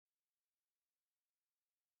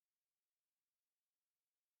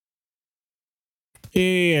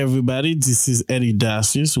Hey everybody, this is Eddy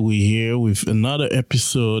Dacius. We're here with another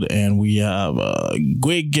episode and we have a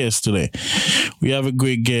great guest today. We have a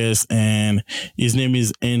great guest and his name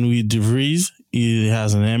is DeVries. He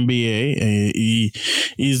has an MBA. He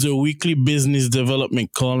is the weekly business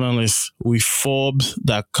development columnist with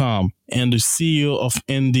Forbes.com and the CEO of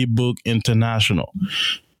Indie Book International.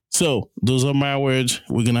 So those are my words.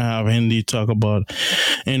 We're gonna have Andy talk about,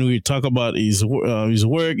 and we talk about his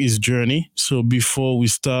work, his journey. So before we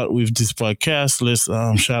start with this podcast, let's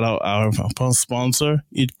shout out our sponsor,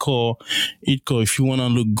 Itco. If you wanna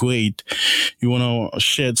look great, you wanna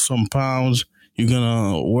shed some pounds, you're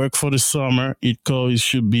gonna work for the summer, Itco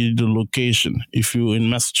should be the location. If you're in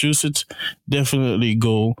Massachusetts, definitely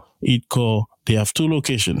go Itco. They have two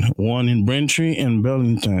locations, one in Braintree and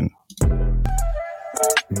Burlington.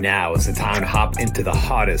 Now is the time to hop into the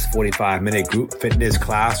hottest 45-minute group fitness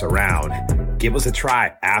class around. Give us a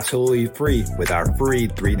try absolutely free with our free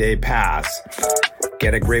 3-day pass.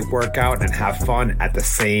 Get a great workout and have fun at the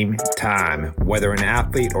same time. Whether an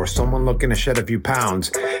athlete or someone looking to shed a few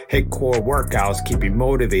pounds, hit core workouts keep you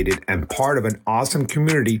motivated and part of an awesome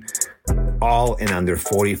community, all in under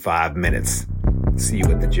 45 minutes. See you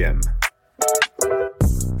at the gym.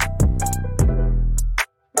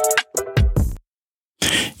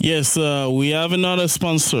 Yes, we have another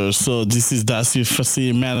sponsor. So this is Dacius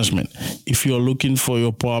Facility Management. If you're looking for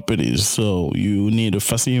your properties, so you need a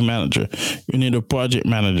facility manager, you need a project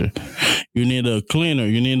manager, you need a cleaner,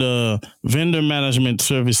 you need a vendor management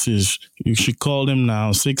services, you should call them now,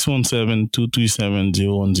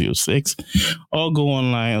 617-237-0106, or go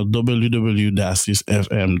online at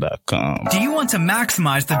www.daciusfm.com. Do you want to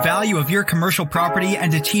maximize the value of your commercial property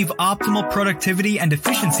and achieve optimal productivity and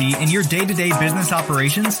efficiency in your day-to-day business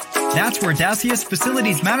operations? That's where Dacius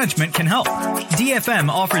Facilities Management can help. DFM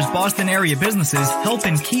offers Boston area businesses help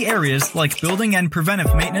in key areas like building and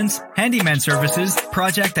preventive maintenance, handyman services,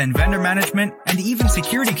 project and vendor management, and even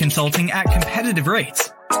security consulting at competitive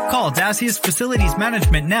rates. Call Dacius Facilities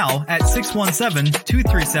Management now at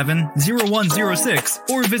 617-237-0106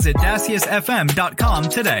 or visit daciusfm.com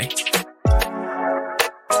today.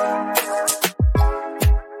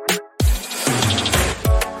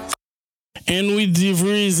 Henry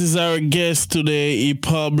DeVries is our guest today.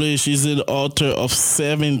 He's the author of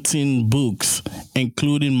 17 books,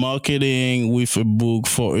 including Marketing with a Book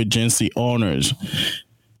for Agency Owners.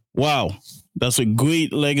 Wow, that's a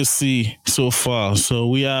great legacy so far. So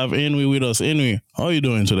we have Henry with us. Henry, how are you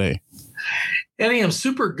doing today? Eddy, I'm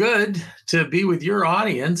super good to be with your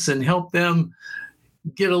audience and help them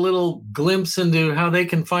get a little glimpse into how they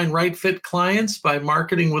can find right fit clients by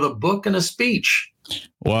marketing with a book and a speech.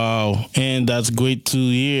 Wow. And that's great to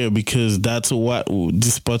hear because that's what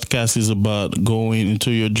this podcast is about, going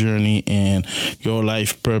into your journey and your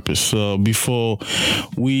life purpose. So before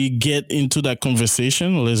we get into that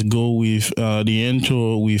conversation, let's go with the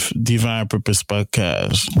intro with Divine Purpose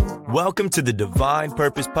Podcast. Welcome to the Divine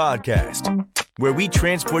Purpose Podcast, where we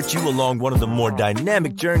transport you along one of the more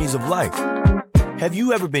dynamic journeys of life. Have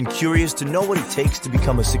you ever been curious to know what it takes to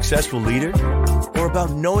become a successful leader? Or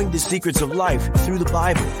about knowing the secrets of life through the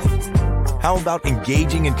Bible? How about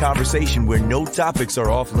engaging in conversation where no topics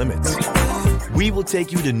are off limits? We will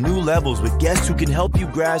take you to new levels with guests who can help you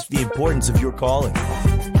grasp the importance of your calling.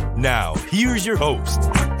 Now, here's your host,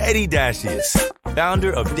 Eddy Dacius,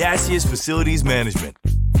 founder of Dacius Facilities Management.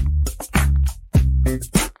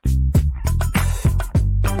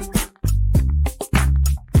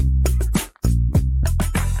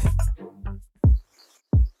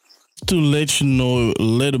 To let you know a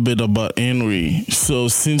little bit about Henry. So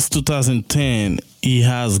since 2010, he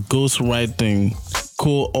has ghostwriting,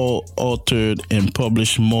 co-authored, and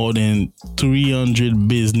published more than 300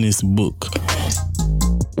 business books.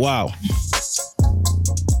 Wow.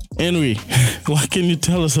 Henry, what can you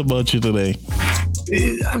tell us about you today?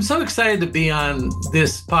 I'm so excited to be on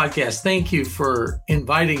this podcast. Thank you for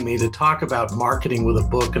inviting me to talk about marketing with a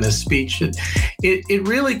book and a speech. It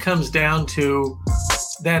really comes down to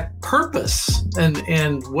that purpose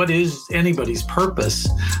and what is anybody's purpose.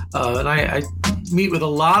 And I meet with a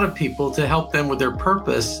lot of people to help them with their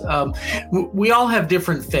purpose. We all have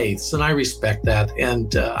different faiths, and I respect that.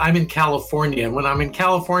 And I'm in California. And when I'm in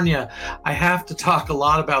California, I have to talk a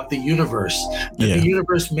lot about the universe. The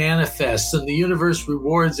universe manifests and the universe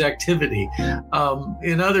rewards activity.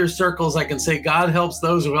 In other circles, I can say God helps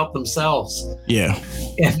those who help themselves. Yeah.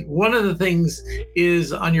 And one of the things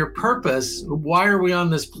is on your purpose. Why are we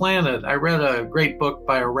on this planet? I read a great book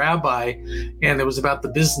by a rabbi, and it was about the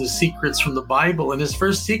business secrets from the Bible. And his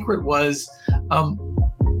first secret was,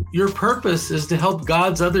 your purpose is to help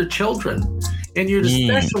God's other children. and you're to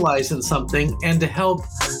specialize in something and to help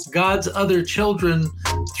God's other children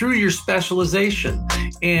through your specialization.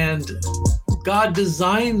 And God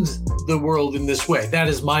designed the world in this way. That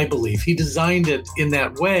is my belief. He designed it in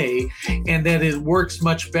that way, and that it works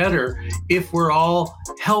much better if we're all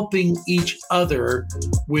helping each other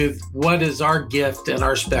with what is our gift and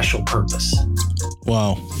our special purpose.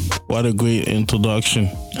 Wow, what a great introduction.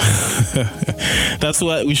 That's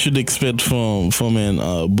what we should expect from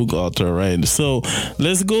a book author, right? So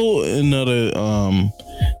let's go another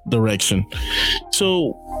direction.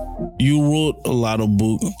 So you wrote a lot of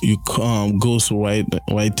books. You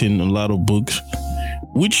writing a lot of books.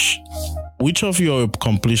 Which of your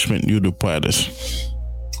accomplishment you the proudest?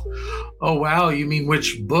 Oh wow, you mean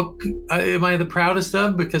which book am I the proudest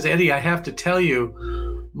of? Because Eddie, I have to tell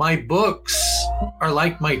you, my books are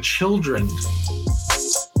like my children.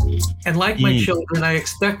 And like my children, I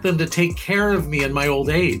expect them to take care of me in my old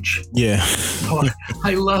age. Yeah. So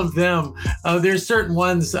I love them. There's certain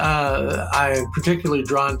ones I'm particularly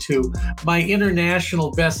drawn to. My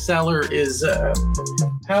international bestseller is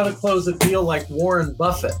How to Close a Deal Like Warren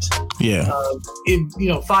Buffett. Yeah. In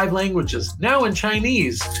 5 languages, now in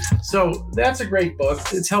Chinese. So that's a great book.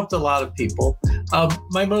 It's helped a lot of people.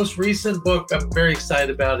 My most recent book I'm very excited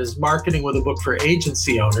about is Marketing with a Book for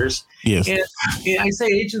Agency Owners. Yes. And I say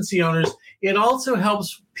agency owners, it also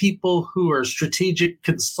helps people who are strategic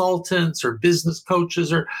consultants or business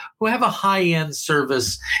coaches or who have a high-end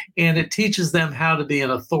service, and it teaches them how to be an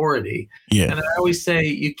authority. Yeah. And I always say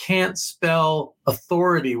you can't spell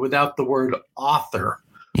authority without the word author.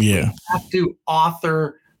 Yeah. You have to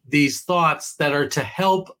author these thoughts that are to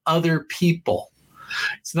help other people.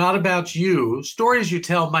 It's not about you. Stories you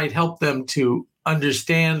tell might help them to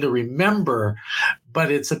understand or remember,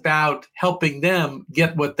 but it's about helping them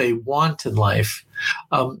get what they want in life.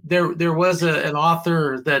 There was an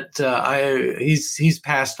author that he's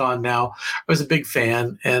passed on now. I was a big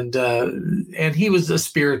fan, and he was a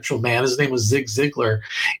spiritual man. His name was Zig Ziglar,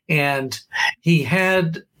 and he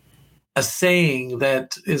had a saying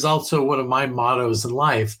that is also one of my mottos in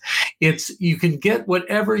life. It's, you can get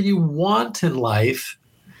whatever you want in life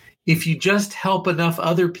if you just help enough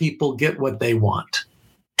other people get what they want.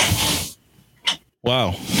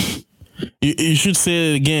 Wow. You should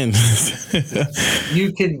say it again.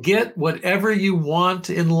 You can get whatever you want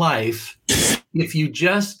in life if you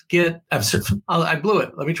just get, I blew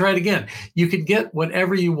it. Let me try it again. You can get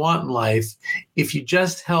whatever you want in life if you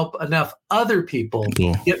just help enough other people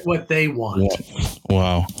get what they want.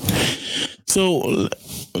 Wow. So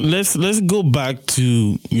let's go back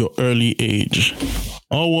to your early age.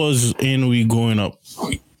 How was Henry growing up?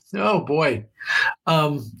 Oh boy.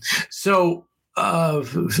 I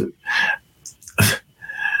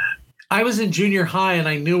was in junior high and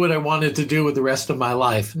I knew what I wanted to do with the rest of my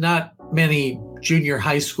life. Not many junior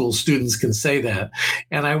high school students can say that.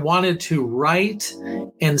 And I wanted to write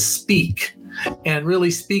and speak. And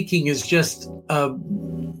really, speaking is just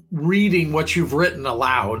reading what you've written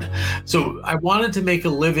aloud. So I wanted to make a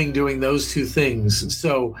living doing those two things.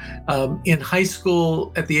 So in high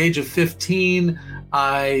school, at the age of 15,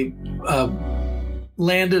 I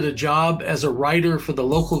landed a job as a writer for the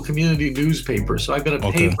local community newspaper. So I've been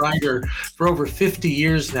a paid writer for over 50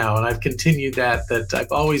 years now, and I've continued that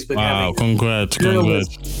I've always been having. Congrats.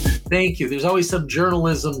 Thank you. There's always some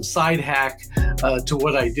journalism side hack to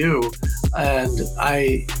what I do, and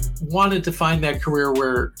I wanted to find that career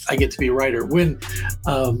where I get to be a writer. When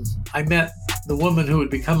I met the woman who would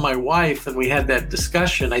become my wife and we had that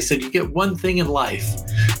discussion, I said, you get one thing in life.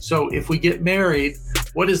 So if we get married,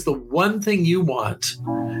 what is the one thing you want?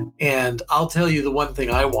 And I'll tell you the one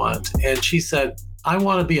thing I want. And she said, I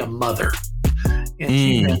want to be a mother. And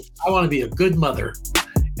she said, I want to be a good mother.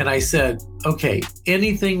 And I said, okay,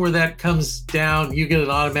 anything where that comes down, you get an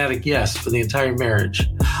automatic yes for the entire marriage.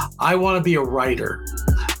 I want to be a writer.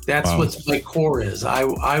 That's what my core is.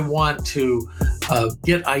 I want to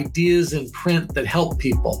get ideas in print that help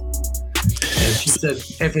people. And she said,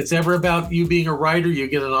 if it's ever about you being a writer, you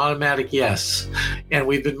get an automatic yes. And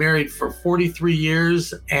we've been married for 43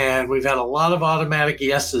 years, and we've had a lot of automatic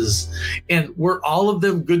yeses. And were all of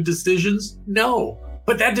them good decisions? No,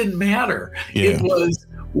 but that didn't matter. Yeah. It was,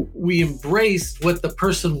 we embraced what the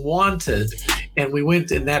person wanted, and we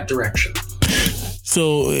went in that direction.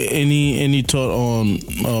 So any thought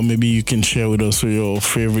on maybe you can share with us your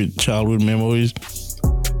favorite childhood memories?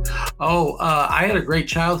 I had a great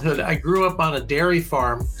childhood. I grew up on a dairy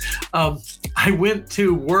farm. I went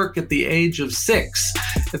to work at the age of 6.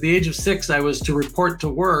 At the age of 6, I was to report to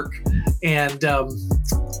work. And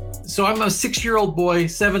so I'm a 6-year-old boy,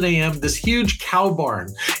 7 a.m., this huge cow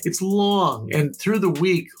barn. It's long, and through the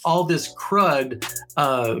week, all this crud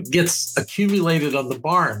gets accumulated on the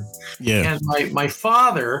barn. Yeah. And my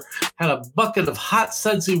father had a bucket of hot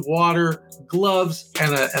sudsy water, gloves,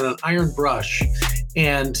 and an iron brush.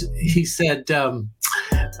 And he said,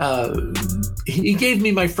 he gave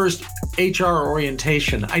me my first HR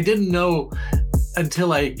orientation. I didn't know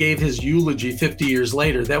until I gave his eulogy 50 years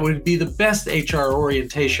later that would be the best HR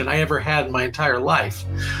orientation I ever had in my entire life.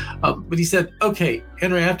 But he said, okay,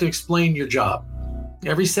 Henry, I have to explain your job.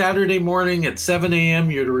 Every Saturday morning at 7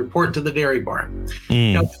 a.m., you're to report to the dairy barn.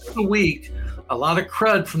 Now, through the week, a lot of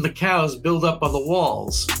crud from the cows build up on the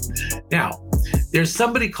walls. Now, there's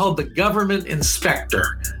somebody called the government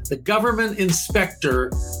inspector. The government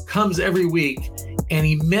inspector comes every week and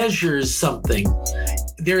he measures something.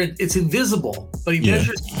 It's invisible, but he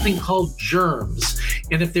measures something called germs.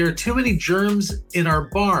 And if there are too many germs in our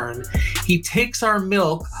barn, he takes our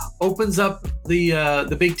milk, opens up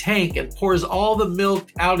the big tank, and pours all the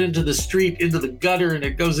milk out into the street, into the gutter, and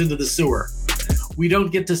it goes into the sewer. We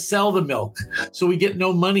don't get to sell the milk, so we get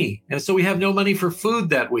no money. And so we have no money for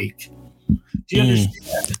food that week. Do you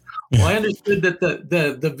understand? Well, I understood that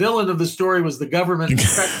the villain of the story was the government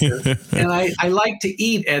inspector, and I like to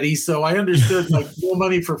eat, Eddie, so I understood like no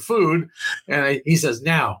money for food. And he says,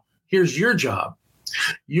 now, here's your job.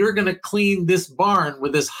 You're going to clean this barn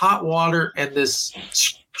with this hot water and this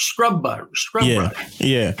scrub brush.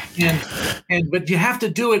 Yeah. But you have to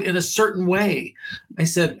do it in a certain way. I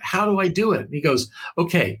said, how do I do it? And he goes,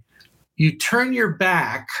 okay, you turn your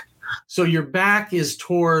back. So your back is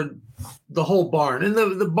toward the whole barn. And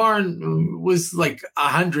the barn was like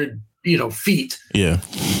 100, feet. Yeah.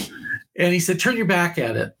 And he said, turn your back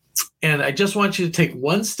at it. And I just want you to take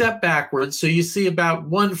one step backwards. So you see about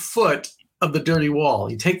 1 foot of the dirty wall.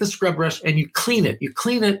 You take the scrub brush and you clean it. You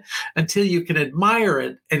clean it until you can admire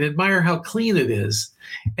it and admire how clean it is.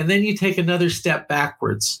 And then you take another step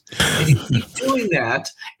backwards. And you keep doing that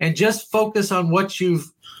and just focus on what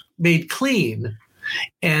you've made clean.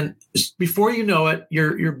 And before you know it,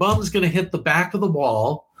 your bum's going to hit the back of the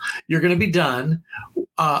wall. You're going to be done.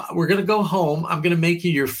 We're going to go home. I'm going to make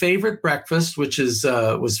you your favorite breakfast, which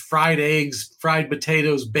was fried eggs, fried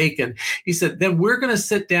potatoes, bacon. He said, then we're going to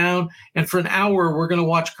sit down, and for an hour, we're going to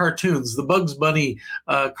watch cartoons, the Bugs Bunny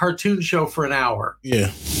cartoon show for an hour.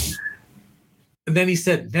 Yeah. And then he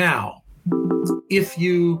said, now, if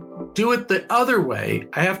you do it the other way,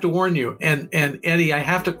 I have to warn you, and Eddie, I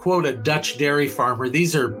have to quote a Dutch dairy farmer.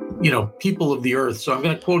 These are, people of the earth, so I'm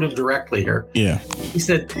going to quote him directly here. Yeah. He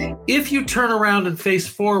said, if you turn around and face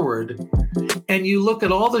forward and you look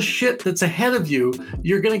at all the shit that's ahead of you,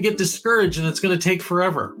 you're going to get discouraged and it's going to take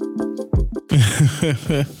forever.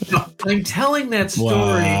 I'm telling that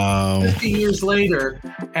story 50 years later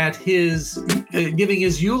at his giving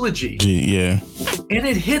his eulogy. Yeah. And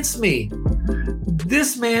it hits me.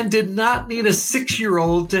 This man did not need a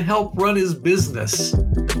 6-year-old to help run his business.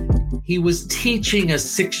 He was teaching a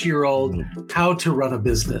 6-year-old how to run a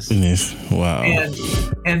business. Wow.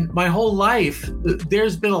 And my whole life,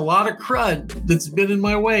 there's been a lot of crud that's been in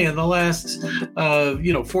my way in the last,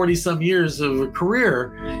 40 some years of a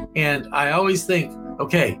career. And I always think,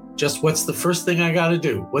 okay, just what's the first thing I got to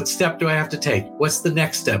do? What step do I have to take? What's the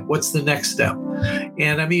next step? What's the next step?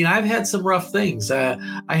 And I mean, I've had some rough things. I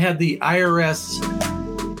had the IRS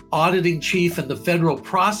auditing chief and the federal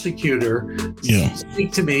prosecutor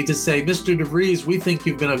speak to me to say, Mr. DeVries, we think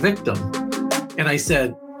you've been a victim. And I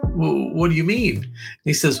said, well, what do you mean? And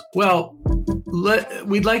he says, well,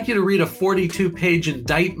 we'd like you to read a 42-page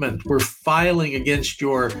indictment we're filing against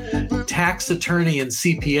your tax attorney and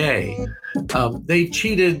CPA. They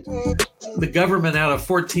cheated the government out of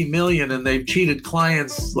 $14 million, and they've cheated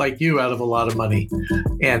clients like you out of a lot of money.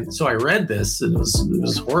 And so I read this, and it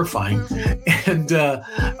was horrifying. And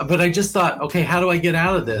but I just thought, okay, how do I get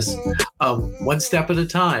out of this? One step at a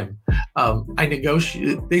time. I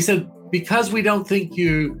negotiated. They said, because we don't think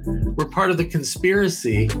you were part of the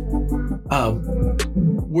conspiracy,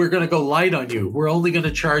 we're going to go light on you. We're only going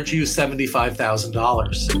to charge you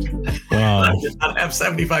 $75,000. Wow. I did not have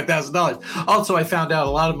 $75,000. Also, I found out a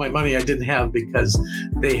lot of my money I didn't have because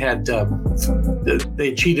they had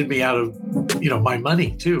they cheated me out of my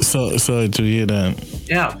money too. So to hear that.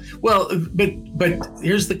 Yeah. Well, but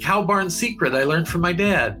here's the cow barn secret I learned from my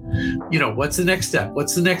dad. What's the next step?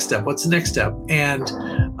 What's the next step? What's the next step? And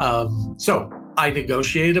so I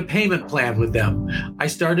negotiated a payment plan with them. I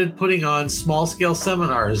started putting on small-scale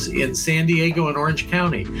seminars in San Diego and Orange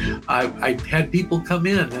County. I had people come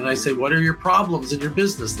in and I said, what are your problems in your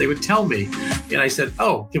business? They would tell me. And I said,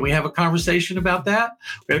 oh, can we have a conversation about that?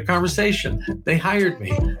 We had a conversation. They hired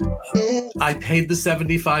me. I paid the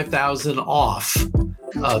 $75,000 off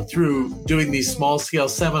through doing these small-scale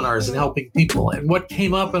seminars and helping people. And what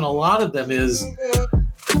came up in a lot of them is,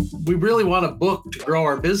 we really want a book to grow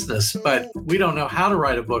our business, but we don't know how to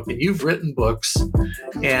write a book. And you've written books.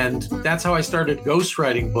 And that's how I started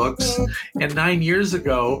ghostwriting books. And 9 years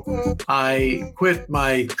ago, I quit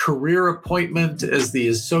my career appointment as the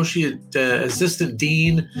associate assistant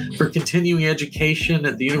dean for continuing education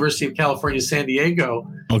at the University of California, San Diego.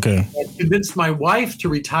 Okay. I convinced my wife to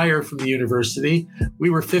retire from the university.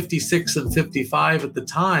 We were 56 and 55 at the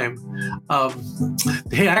time.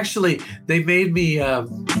 They made me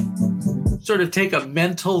sort of take a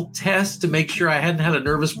mental test to make sure I hadn't had a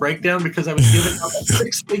nervous breakdown, because I was given a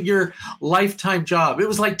 6-figure lifetime job. It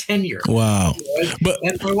was like tenure. Wow.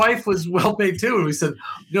 And my wife was well paid too. And we said,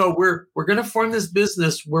 no, we're going to form this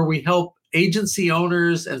business where we help agency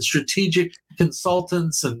owners and strategic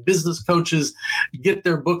consultants and business coaches get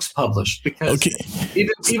their books published, because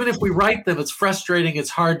even if we write them, it's frustrating. It's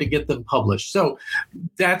hard to get them published. So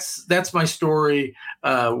that's my story,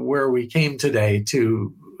 where we came today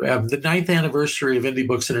to the 9th anniversary of Indie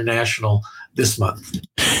Books International this month.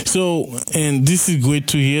 So, and this is great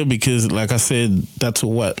to hear, because like I said, that's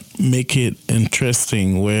what make it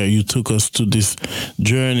interesting, where you took us to this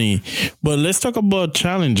journey. But let's talk about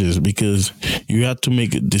challenges, because you had to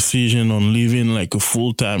make a decision on leaving like a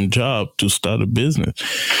full-time job to start a business.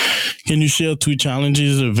 Can you share 2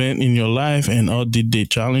 challenges event in your life, and how did they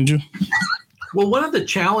challenge you? Well, one of the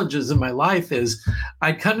challenges in my life is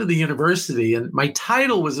I'd come to the university and my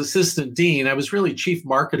title was assistant dean. I was really chief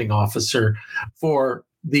marketing officer for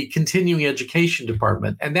the continuing education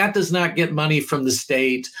department. And that does not get money from the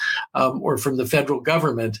state or from the federal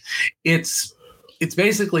government. It's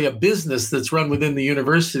basically a business that's run within the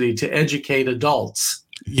university to educate adults.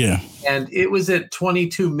 Yeah. And it was at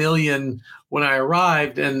 22 million when I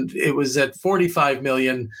arrived, and it was at 45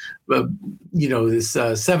 million,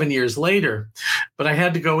 7 years later. But I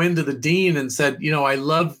had to go into the dean and said, I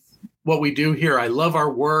love what we do here. I love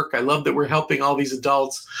our work. I love that we're helping all these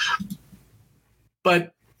adults.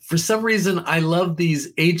 But for some reason, I love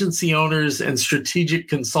these agency owners and strategic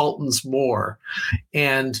consultants more.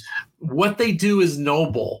 And what they do is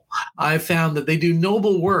noble. I found that they do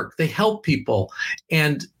noble work. They help people,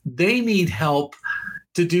 and they need help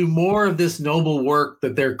to do more of this noble work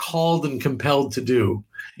that they're called and compelled to do.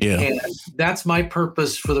 Yeah. And that's my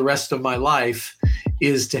purpose for the rest of my life,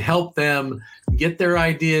 is to help them get their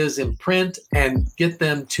ideas in print and get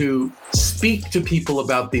them to speak to people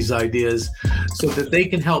about these ideas so that they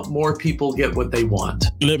can help more people get what they want.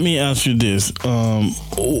 Let me ask you this.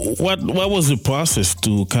 What was the process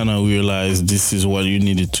to kind of realize this is what you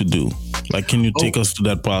needed to do? Like, can you take us to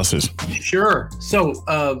that process? Sure. So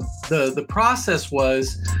the process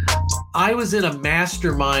was, I was in a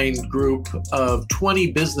mastermind group of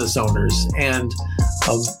 20 business owners, and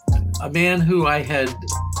a man who I had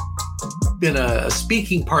been a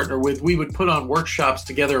speaking partner with, we would put on workshops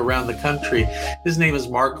together around the country. His name is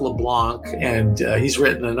Mark LeBlanc, and he's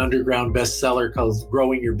written an underground bestseller called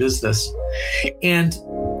Growing Your Business. And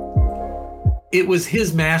it was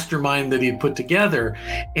his mastermind that he had put together,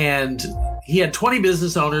 and he had 20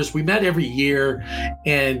 business owners. We met every year,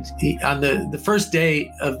 and on the first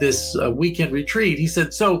day of this weekend retreat, he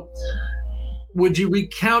said, so would you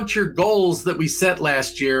recount your goals that we set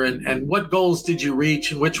last year, and what goals did you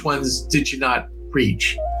reach and which ones did you not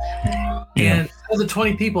reach? Yeah. And of the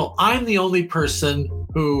 20 people, I'm the only person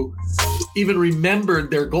who even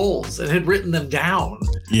remembered their goals and had written them down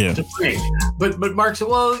to bring. But Mark said,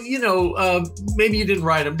 well, maybe you didn't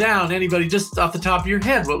write them down. Anybody, just off the top of your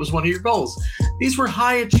head, what was one of your goals? These were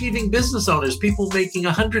high-achieving business owners, people making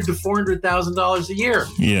 $100,000 to $400,000 a year.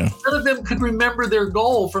 Yeah. None of them could remember their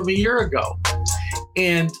goal from a year ago.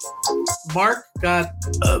 And Mark got,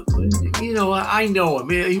 I know him.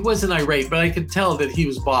 He wasn't irate, but I could tell that he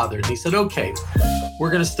was bothered. He said, okay, we're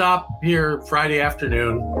going to stop here Friday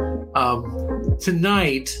afternoon.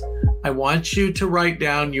 Tonight, I want you to write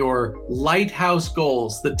down your lighthouse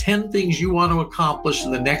goals, the 10 things you want to accomplish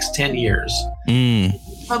in the next 10 years.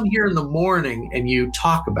 Come here in the morning and you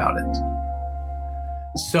talk about it.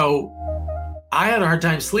 So I had a hard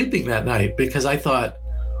time sleeping that night, because I thought,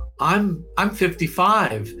 I'm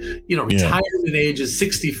 55, retirement age is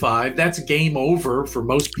 65. That's game over for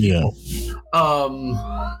most people. I'm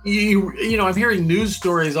hearing news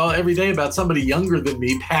stories every day about somebody younger than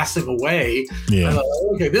me passing away. Yeah.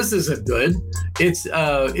 Okay, this isn't good.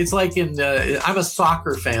 It's like I'm a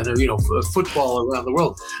soccer fan, or football around the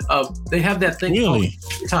world. They have that thing Really?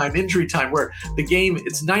 called injury time, where the game,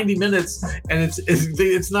 it's 90 minutes and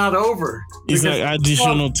it's not over. It's like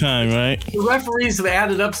additional time, right? The referees have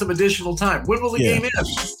added up some additional time. When will the game end?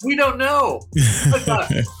 We don't know.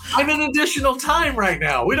 I'm in additional time right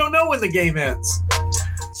now. We don't know when the game ends.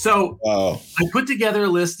 So I put together a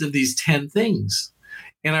list of these 10 things.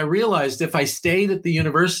 And I realized if I stayed at the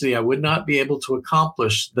university, I would not be able to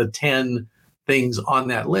accomplish the 10 things on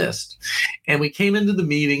that list. And we came into the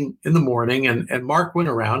meeting in the morning, and Mark went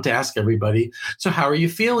around to ask everybody, so how are you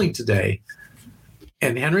feeling today?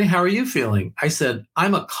 And Henry, how are you feeling? I said,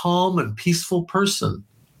 I'm a calm and peaceful person.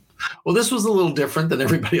 Well, this was a little different than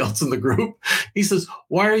everybody else in the group. He says,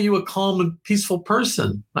 why are you a calm and peaceful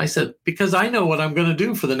person? And I said, because I know what I'm going to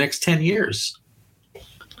do for the next 10 years.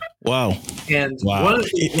 Wow. And one of the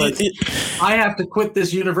things was, I have to quit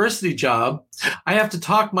this university job. I have to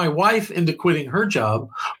talk my wife into quitting her job.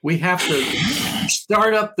 We have to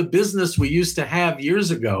start up the business we used to have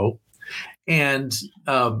years ago. And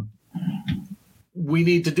we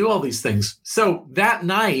need to do all these things. So that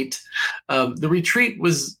night, the retreat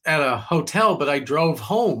was at a hotel, but I drove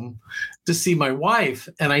home to see my wife.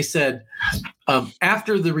 And I said,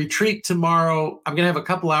 after the retreat tomorrow, I'm going to have a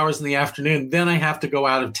couple hours in the afternoon. Then I have to go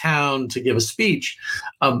out of town to give a speech.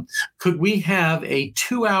 Could we have a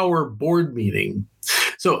 2-hour board meeting?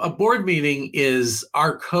 So a board meeting is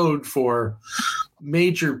our code for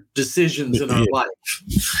major decisions in our life.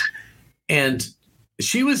 And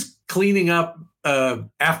she was cleaning up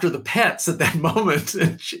after the pets at that moment.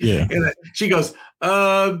 And she goes,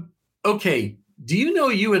 okay, do you know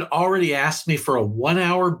you had already asked me for a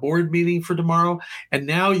 1-hour board meeting for tomorrow? And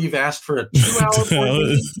now you've asked for a 2-hour board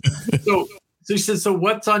meeting? So she said, so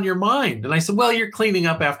what's on your mind? And I said, well, you're cleaning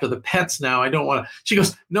up after the pets now. I don't want to. She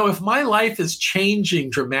goes, no, if my life is changing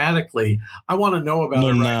dramatically, I want to know about it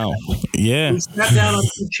right now. Yeah. We sat down on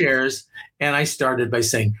 2 chairs, and I started by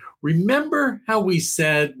saying, remember how we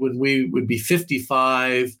said when we would be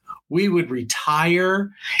 55, we would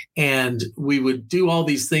retire and we would do all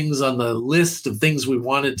these things on the list of things we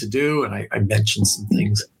wanted to do? And I mentioned some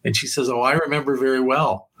things. And she says, oh, I remember very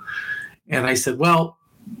well. And I said, well,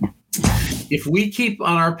 if we keep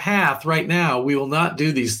on our path right now, we will not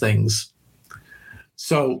do these things.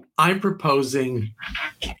 So I'm proposing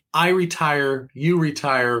I retire, you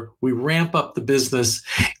retire, we ramp up the business,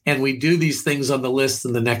 and we do these things on the list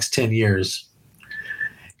in the next 10 years.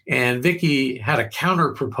 And Vicki had a counter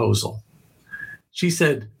proposal. She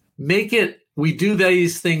said, we do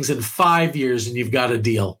these things in 5 years and you've got a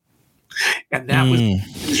deal. And that was the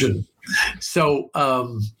vision. So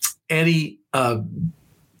Eddy,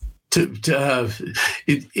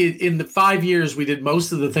 in the 5 years, we did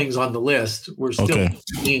most of the things on the list. We're still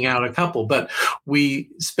figuring out a couple, but we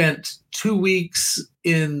spent 2 weeks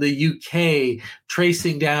in the UK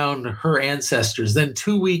tracing down her ancestors. Then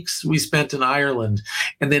 2 weeks we spent in Ireland,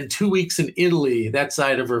 and then 2 weeks in Italy, that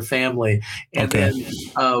side of her family. And then,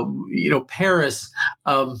 Paris.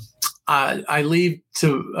 I leave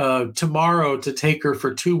tomorrow to take her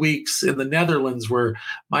for 2 weeks in the Netherlands, where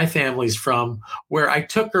my family's from, where I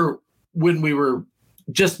took her when we were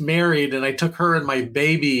just married, and I took her and my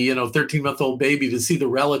baby, 13-month-old baby, to see the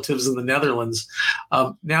relatives in the Netherlands.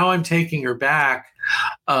 Now I'm taking her back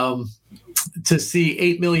to see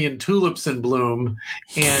 8 million tulips in bloom,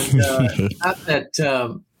 and not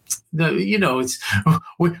that. It's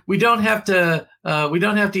we don't have to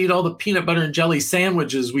eat all the peanut butter and jelly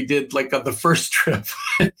sandwiches we did like on the first trip.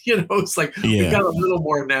 It's like we got a little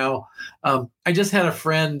more now. I just had a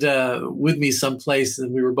friend with me someplace,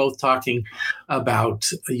 and we were both talking about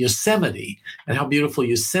Yosemite and how beautiful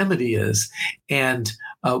Yosemite is. And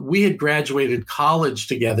we had graduated college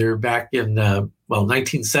together back in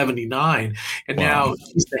 1979, and now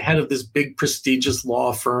he's the head of this big prestigious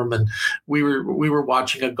law firm. And we were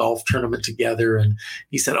watching a golf tournament together, and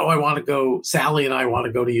he said, Sally and I want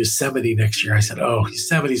to go to Yosemite next year. I said,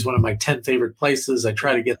 Yosemite is one of my 10 favorite places. I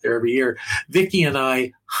try to get there every year. Vicki and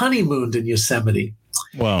I honeymooned in Yosemite.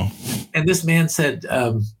 Wow. And this man said,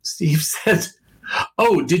 Steve said,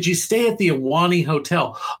 oh, did you stay at the Ahwahnee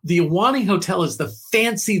Hotel? The Ahwahnee Hotel is the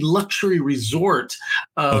fancy luxury resort.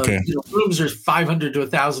 Rooms are $500 to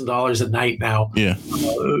 $1,000 a night now. Yeah.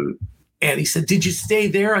 And he said, did you stay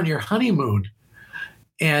there on your honeymoon?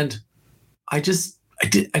 And I just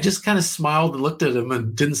kind of smiled and looked at him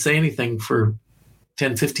and didn't say anything for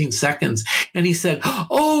 10, 15 seconds. And he said,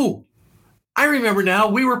 oh, I remember now.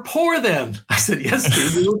 We were poor then. I said, yes,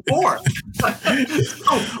 dude, we were poor.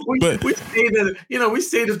 We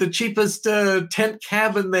stayed at the cheapest tent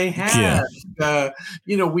cabin they had.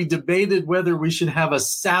 We debated whether we should have a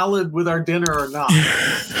salad with our dinner or not.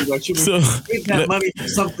 Should we save that money for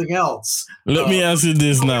something else? Let me ask you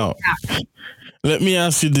this now. Let me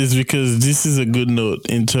ask you this, because this is a good note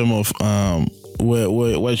in terms of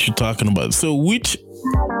what you're talking about. So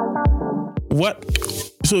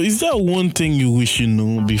So is there one thing you wish you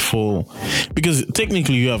knew before? Because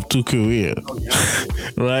technically you have two careers,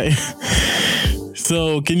 right?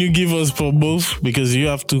 So can you give us for both? Because you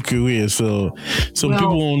have two careers. So some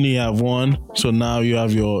people only have one. So now you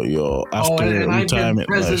have your after retirement. I've been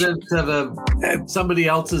president of somebody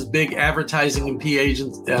else's big advertising and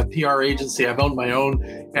PR agency. I've owned my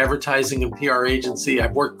own advertising and PR agency.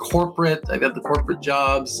 I've worked corporate. I've had the corporate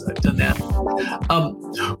jobs. I've done that.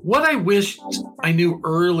 What I wished I knew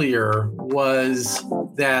earlier was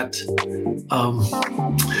that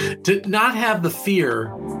to not have the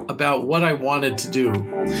fear about what I wanted to do.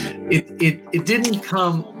 It didn't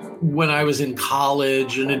come when I was in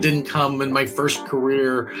college, and it didn't come in my first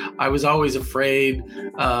career. I was always afraid,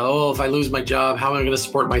 if I lose my job, how am I going to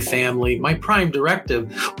support my family? My prime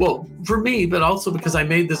directive, well, for me, but also because I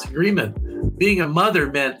made this agreement, being a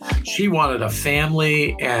mother meant she wanted a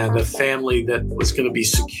family, and a family that was going to be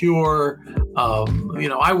secure.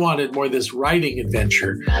 I wanted more this writing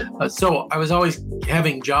adventure. So I was always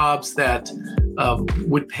having jobs that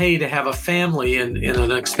would pay to have a family in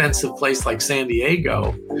an expensive place like San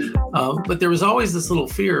Diego. But there was always this little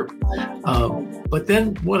fear. But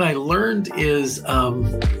then what I learned is,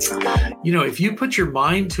 if you put your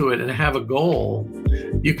mind to it and have a goal,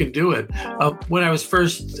 you can do it. When I was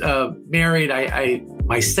first married,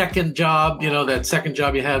 my second job, that second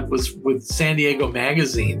job you had, was with San Diego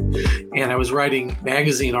Magazine. And I was writing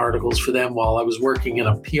magazine articles for them while I was working in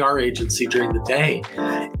a PR agency during the day.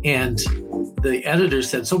 And the editor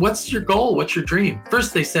said, so what's your goal? What's your dream?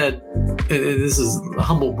 First they said, this is a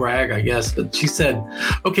humble brag, I guess, but she said,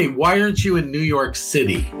 okay, why aren't you in New York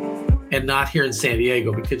City and not here in San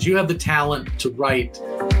Diego? Because you have the talent to write,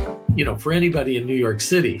 for anybody in New York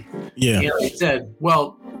City. Yeah. And I said,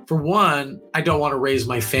 well, for one, I don't want to raise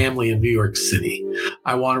my family in New York City.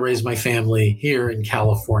 I want to raise my family here in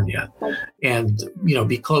California and,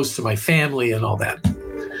 be close to my family and all that.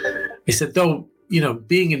 I said, though,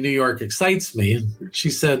 being in New York excites me. And she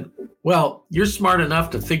said, well, you're smart enough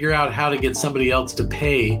to figure out how to get somebody else to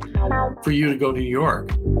pay for you to go to New York.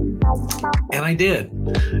 And I did.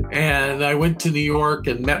 And I went to New York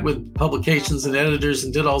and met with publications and editors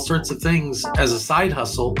and did all sorts of things as a side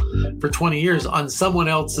hustle for 20 years on someone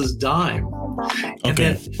else's dime. And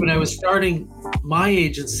then when I was starting my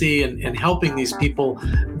agency and helping these people,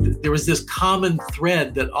 there was this common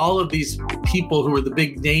thread that all of these people who were the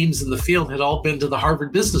big names in the field had all been to the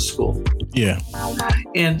Harvard Business School. Yeah.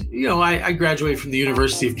 And, I graduated from the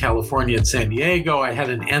University of California at San Diego. I had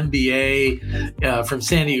an MBA from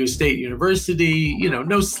San Diego State University,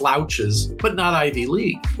 no slouches, but not Ivy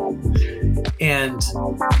League. And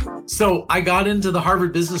so I got into the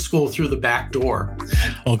Harvard Business School through the back door.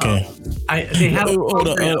 Okay. They had a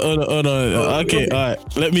program. Hold on. Okay, all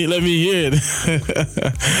right. Let me hear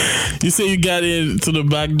it. You say you got into the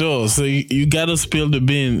back door, so you got to spill the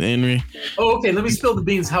beans, Henry. Oh, okay. Let me spill the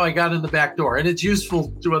beans how I got in the back door, and it's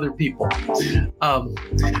useful to other people.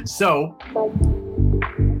 So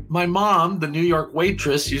my mom, the New York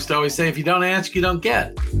waitress, used to always say, if you don't ask, you don't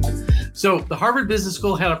get. So the Harvard Business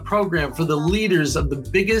School had a program for the leaders of the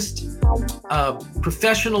biggest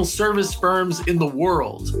professional service firms in the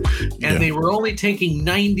world. And they were only taking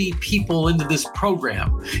 90 people into this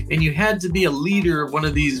program. And you had to be a leader of one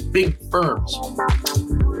of these big firms.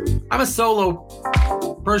 I'm a solo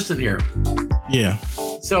person here. Yeah.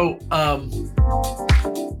 So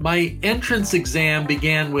my entrance exam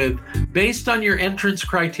began with, based on your entrance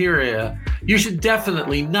criteria, you should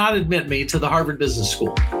definitely not admit me to the Harvard Business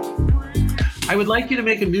School. I would like you to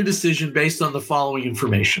make a new decision based on the following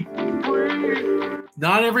information.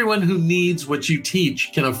 Not everyone who needs what you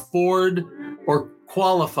teach can afford or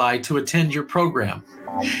qualify to attend your program.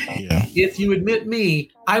 Yeah. If you admit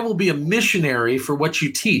me, I will be a missionary for what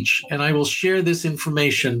you teach, and I will share this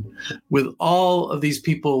information with all of these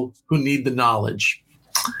people who need the knowledge.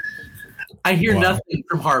 I hear nothing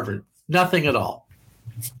from Harvard, nothing at all.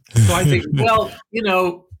 So I think, well,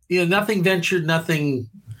 nothing ventured, nothing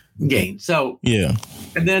gained. So,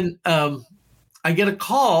 and then I get a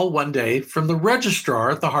call one day from the registrar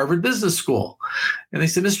at the Harvard Business School. And they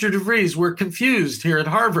said, Mr. DeVries, we're confused here at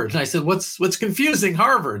Harvard. And I said, what's confusing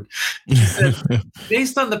Harvard? She said,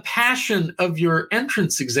 based on the passion of your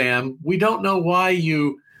entrance exam, we don't know why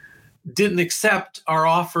you didn't accept our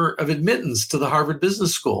offer of admittance to the Harvard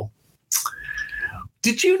Business School.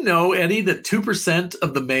 Did you know, Eddie, that 2%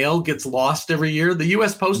 of the mail gets lost every year? The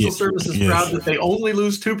U.S. Postal Service is proud that they only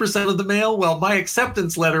lose 2% of the mail. Well, my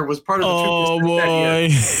acceptance letter was part of the 2%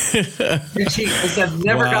 that year. And I said,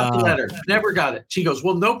 never got the letter, never got it. She goes,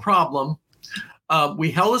 well, no problem. We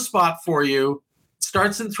held a spot for you.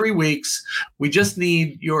 Starts in 3 weeks. We just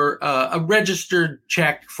need your a registered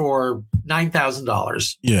check for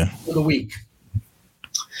 $9,000 for the week.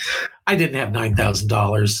 I didn't have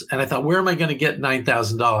 $9,000, and I thought, where am I going to get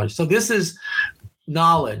 $9,000? So this is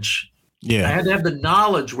knowledge. Yeah, I had to have the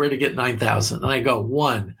knowledge where to get $9,000, and I go,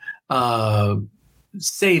 1,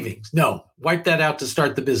 savings. No, wipe that out to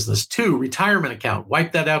start the business. 2, retirement account.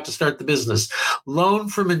 Wipe that out to start the business. Loan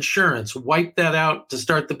from insurance. Wipe that out to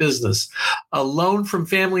start the business. A loan from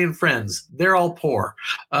family and friends. They're all poor.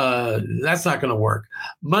 That's not going to work.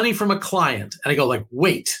 Money from a client. And I go like,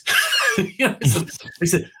 wait. I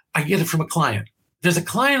said, I get it from a client. There's a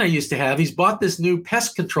client I used to have. He's bought this new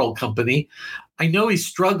pest control company. I know he's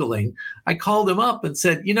struggling. I called him up and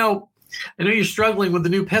said, I know you're struggling with the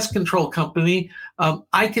new pest control company.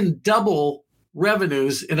 I can double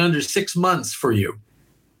revenues in under 6 months for you.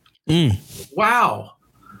 Wow.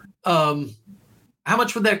 How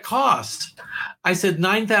much would that cost? I said,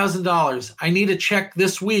 $9,000. I need a check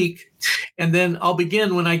this week, and then I'll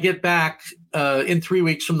begin when I get back in 3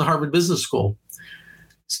 weeks from the Harvard Business School.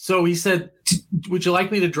 So he said, would you like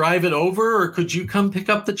me to drive it over, or could you come pick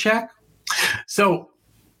up the check? So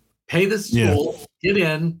pay the school, get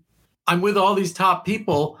in. I'm with all these top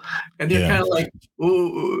people, and they're kind of like,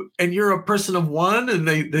 ooh, and you're a person of one, and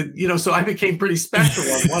they so I became pretty special.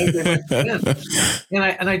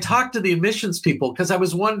 And I talked to the admissions people because I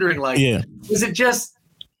was wondering, like, is it just,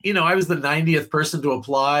 I was the 90th person to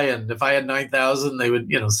apply, and if I had 9,000, they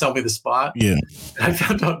would, sell me the spot. Yeah. And I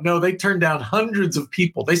found out, no, they turned down hundreds of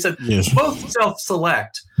people. They said both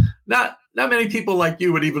self-select. Not many people like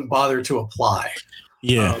you would even bother to apply.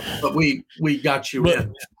 Yeah. But we got you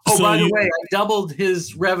in. Oh, so by the way, I doubled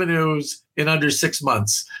his revenues in under 6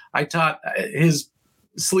 months. I taught his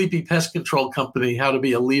sleepy pest control company how to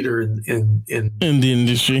be a leader in the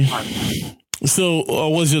industry. So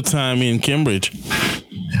what was your time in Cambridge?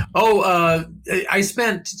 I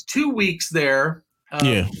spent 2 weeks there.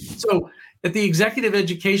 So at the executive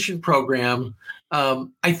education program,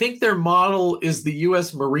 I think their model is the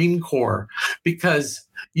U.S. Marine Corps, because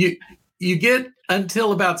you get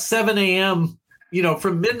until about 7 a.m.,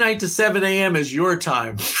 from midnight to 7 a.m. is your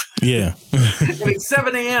time. Yeah. And at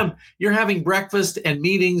 7 a.m., you're having breakfast and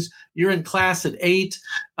meetings. You're in class at 8.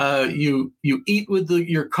 You eat with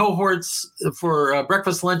your cohorts for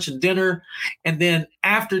breakfast, lunch, and dinner. And then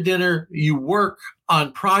after dinner, you work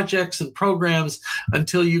on projects and programs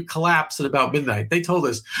until you collapse at about midnight. They told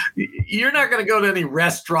us, you're not going to go to any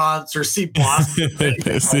restaurants or see Boston.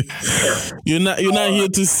 You're not here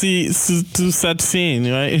to start seeing,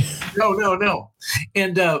 right? No.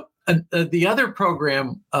 And the other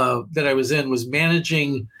program that I was in was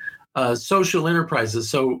managing social enterprises.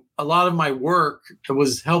 So a lot of my work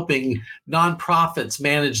was helping nonprofits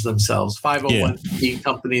manage themselves, 501c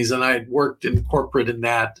companies, and I had worked in corporate in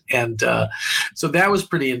that, and so that was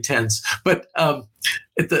pretty intense. But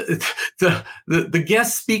at the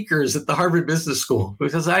guest speakers at the Harvard Business School,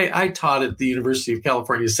 because I taught at the University of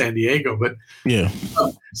California, San Diego, but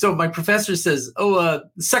so my professor says, the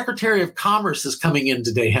Secretary of Commerce is coming in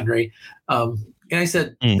today, Henry. And I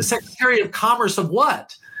said, the Secretary of Commerce of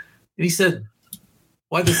what? And he said,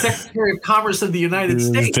 why, the Secretary of Commerce of the United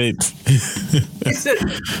States. I said,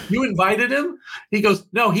 you invited him? He goes,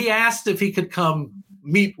 no, he asked if he could come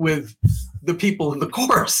meet with the people in the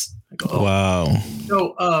course. I go, oh. Wow.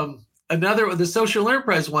 So the social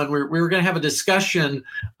enterprise one, we were going to have a discussion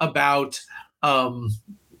about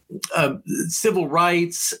civil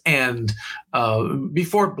rights and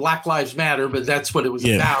before Black Lives Matter, but that's what it was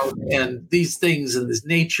about, and these things and this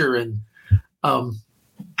nature. And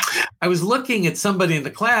I was looking at somebody in the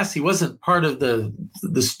class. He wasn't part of the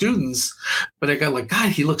students, but I got like, God,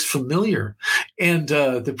 he looks familiar. And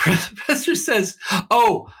the professor says,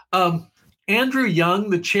 Andrew Young,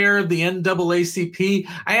 the chair of the NAACP,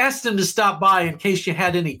 I asked him to stop by in case you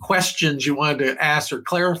had any questions you wanted to ask or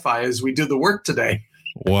clarify as we do the work today.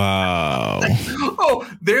 Wow.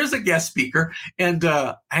 There's a guest speaker. And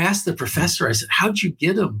I asked the professor, I said, how'd you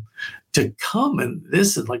get him to come and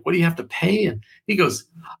this, and like, what do you have to pay? And he goes,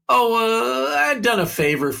 I'd done a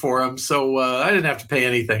favor for him, so I didn't have to pay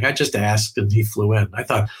anything. I just asked, and he flew in. I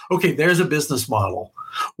thought, okay, there's a business model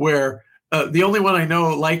where the only one I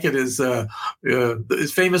know like it is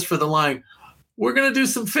famous for the line, we're going to do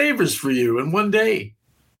some favors for you in one day.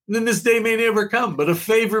 then this day may never come, but a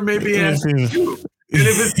favor may be asked of you. And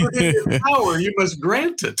if it's within your power, you must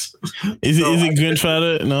grant it. Is it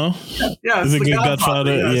grandfather? No? Yeah, is it the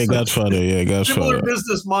Godfather? Yeah, Godfather. Yeah, Godfather. Similar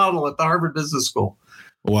business model at the Harvard Business School.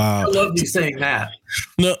 Wow. I love you saying that.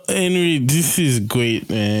 No, Henry, this is great,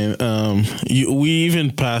 man. We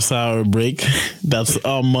even passed our break. That's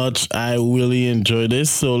how much I really enjoy this.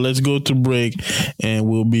 So let's go to break, and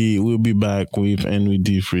we'll be back with Henry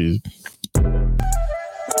DeVries.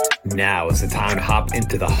 Now is the time to hop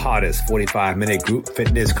into the hottest 45-minute group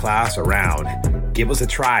fitness class around. Give us a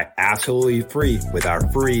try absolutely free with our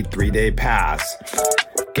free 3-day pass.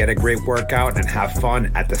 Get a great workout and have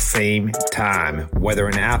fun at the same time. Whether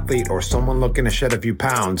an athlete or someone looking to shed a few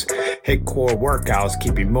pounds, hit core workouts,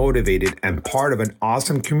 keep you motivated and part of an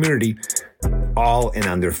awesome community, all in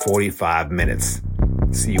under 45 minutes.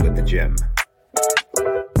 See you at the gym.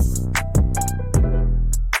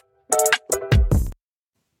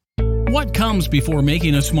 What comes before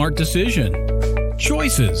making a smart decision?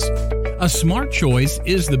 Choices. A smart choice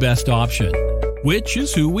is the best option, which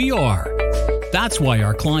is who we are. That's why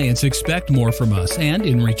our clients expect more from us and,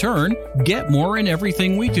 in return, get more in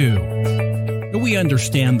everything we do. We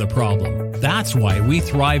understand the problem. That's why we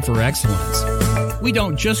thrive for excellence. We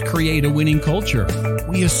don't just create a winning culture.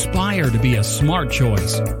 We aspire to be a smart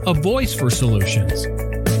choice, a voice for solutions.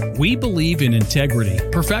 We believe in integrity,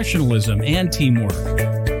 professionalism, and teamwork.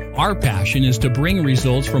 Our passion is to bring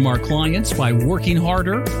results from our clients by working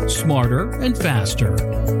harder, smarter, and faster.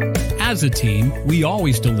 As a team, we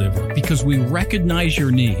always deliver because we recognize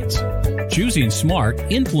your needs. Choosing smart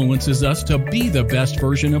influences us to be the best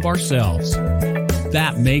version of ourselves.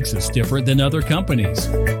 That makes us different than other companies.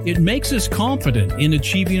 It makes us confident in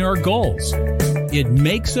achieving our goals. It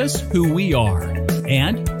makes us who we are.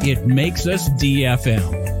 And it makes us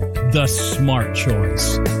DFM, the smart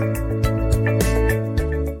choice.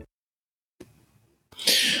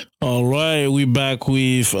 All right, we're back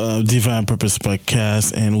with Divine Purpose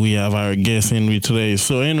Podcast, and we have our guest, Henry, today.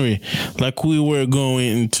 So, Henry, like we were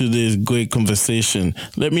going into this great conversation,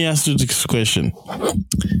 let me ask you this question.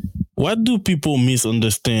 What do people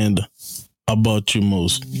misunderstand about you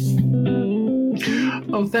most?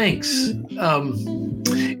 Oh, thanks.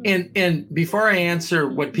 And before I answer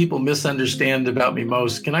what people misunderstand about me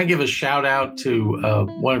most, can I give a shout out to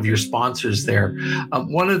one of your sponsors there?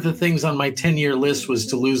 One of the things on my 10-year list was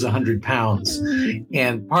to lose 100 pounds.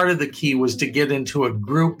 And part of the key was to get into a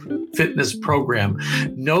group fitness program.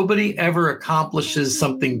 Nobody ever accomplishes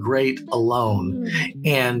something great alone.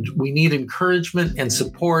 And we need encouragement and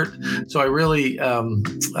support. So I really,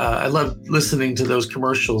 I love listening to those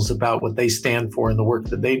commercials about what they stand for and the work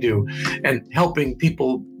that they do and helping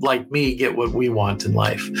people like me get what we want in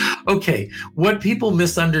life. Okay, what people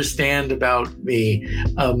misunderstand about me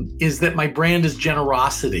is that my brand is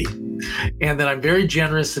generosity and that I'm very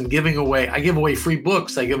generous in giving away. I give away free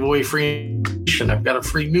books. I give away free information. I've got a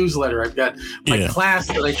free newsletter. I've got my class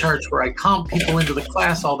that I charge where I comp people into the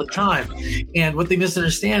class all the time. And what they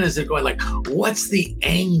misunderstand is they're going like, what's the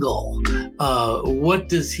angle? What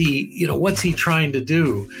does he, what's he trying to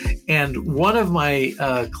do? And one of my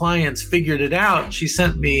clients figured it out. She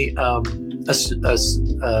sent me a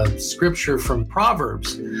scripture from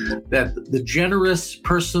Proverbs that the generous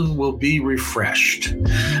person will be refreshed.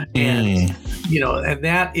 And, and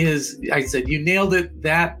that is, I said, you nailed it.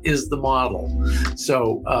 That is the model.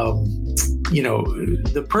 So,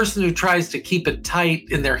 the person who tries to keep it tight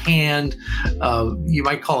in their hand, you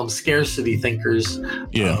might call them scarcity thinkers.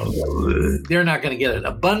 They're not going to get it.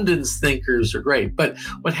 Abundance thinkers are great. But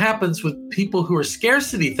what happens with people who are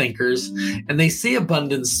scarcity thinkers and they see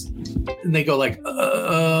abundance and they go like,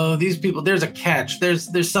 these people, there's a catch.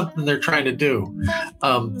 There's something they're trying to do.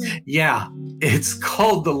 It's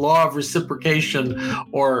called the law of reciprocation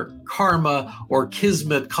or karma or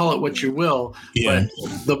kismet, call it what you will. But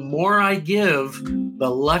the more I give, the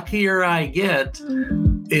luckier I get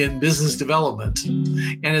in business development.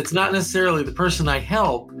 And it's not necessarily the person I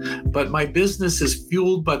help, but my business is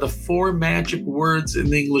fueled by the 4 magic words in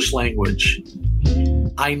the English language.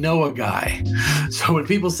 I know a guy. So when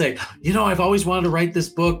people say, I've always wanted to write this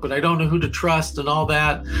book, but I don't know who to trust and all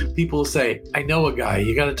that, people say, I know a guy.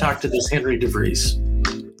 You got to talk to this Henry DeVries.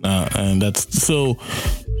 And that's so.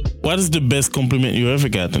 What is the best compliment you ever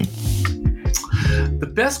gotten? The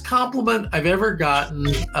best compliment I've ever gotten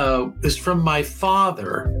is from my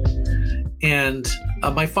father. And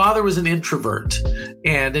my father was an introvert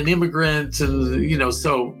and an immigrant and,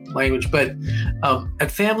 so language. But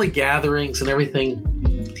at family gatherings and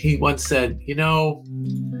everything, he once said,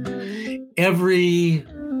 every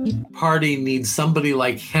party needs somebody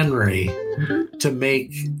like Henry to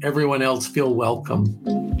make everyone else feel welcome.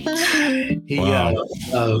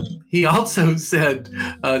 He also said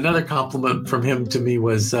another compliment from him to me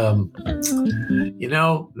was, no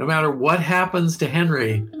matter what happens to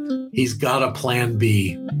Henry, he's got a plan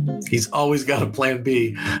B. He's always got a plan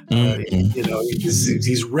B.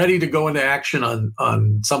 He's ready to go into action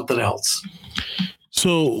on something else.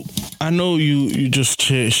 So I know you just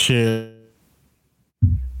shared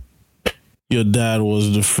your dad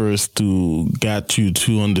was the first to get you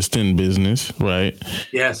to understand business, right?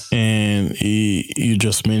 Yes. And you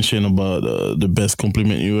just mentioned about the best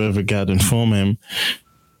compliment you ever gotten from him.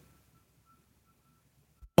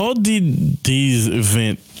 How did these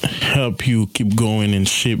events help you keep going and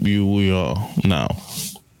shape you who you are now?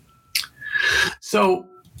 So,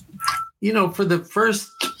 for the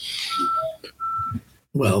first,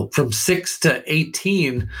 from 6 to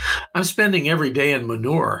 18, I'm spending every day in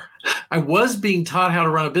manure. I was being taught how to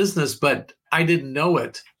run a business, but I didn't know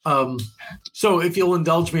it. So if you'll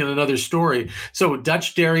indulge me in another story. So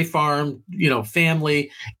Dutch dairy farm,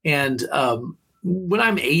 family. And when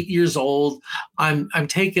I'm 8 years old, I'm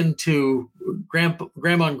taken to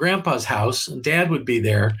grandma and grandpa's house, and dad would be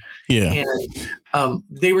there. Yeah. And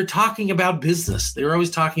they were talking about business. They were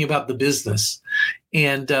always talking about the business.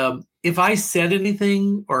 And if I said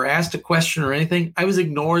anything or asked a question or anything, I was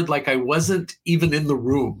ignored, like I wasn't even in the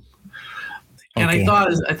room. And okay.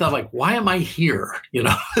 I thought, like, why am I here?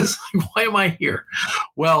 It's like, why am I here?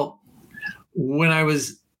 Well, when I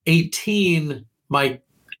was 18, my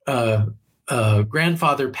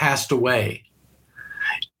grandfather passed away,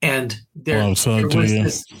 and there was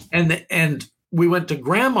this, and we went to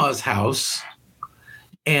grandma's house,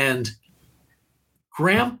 and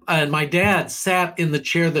my dad sat in the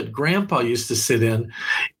chair that grandpa used to sit in,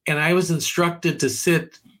 and I was instructed to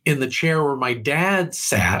sit in the chair where my dad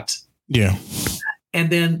sat. Yeah. And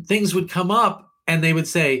then things would come up and they would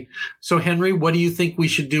say, so Henry, what do you think we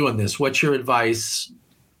should do on this? What's your advice?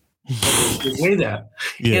 Weigh that.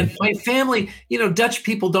 Yeah. And my family, Dutch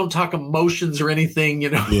people don't talk emotions or anything,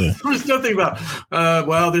 Yeah. There was nothing about,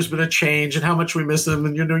 there's been a change and how much we miss them.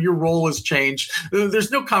 And, your role has changed.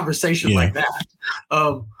 There's no conversation like that.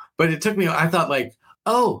 But it took me, I thought like,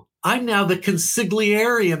 I'm now the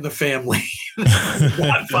consigliere in the family.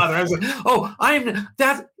 Godfather. I was like,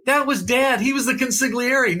 that was dad. He was the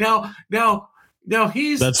consigliere. Now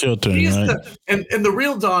he's, that's your turn, right? And the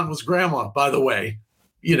real Don was grandma, by the way,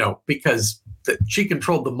 because she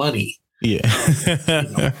controlled the money. Yeah.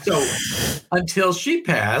 So until she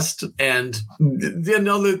passed, and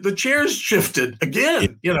the chairs shifted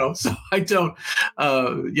again, so I don't,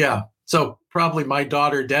 So probably my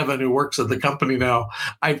daughter, Devin, who works at the company now,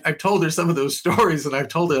 I've told her some of those stories, and I've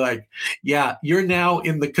told her, like, you're now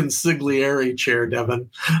in the consigliere chair, Devin.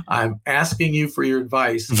 I'm asking you for your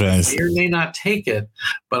advice. Nice. I may or may not take it,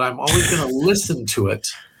 but I'm always going to listen to it.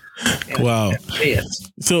 Wow.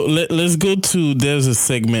 So let's go to, there's a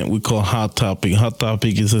segment we call Hot Topic. Hot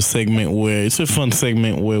Topic is a segment where, it's a fun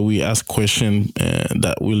segment where we ask questions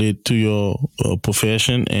that relate to your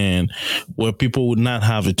profession and where people would not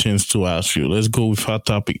have a chance to ask you. Let's go with Hot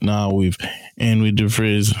Topic now with Henry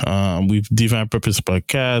DeVries with Divine Purpose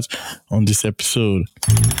Podcast on this episode.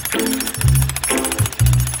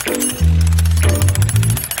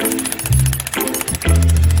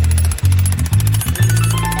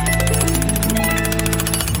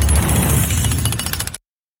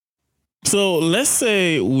 So let's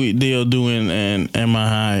say they are doing an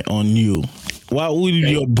MRI on you. What would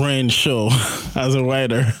your brain show as a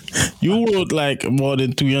writer? You wrote like more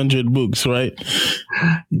than 300 books, right?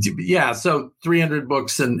 Yeah, so 300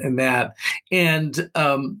 books and that. And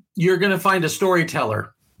you're going to find a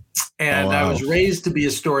storyteller. And I was raised to be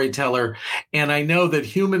a storyteller, and I know that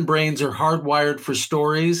human brains are hardwired for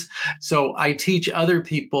stories. So I teach other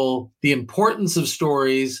people the importance of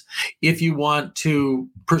stories if you want to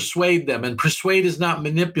persuade them. And persuade is not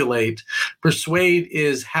manipulate. Persuade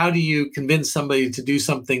is, how do you convince somebody to do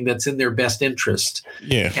something that's in their best interest?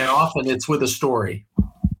 Yeah. And often it's with a story.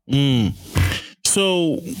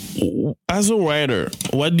 So as a writer,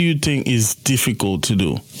 what do you think is difficult to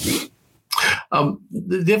do?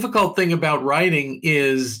 The difficult thing about writing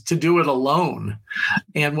is to do it alone.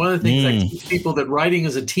 And one of the things I teach people, that writing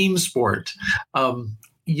is a team sport.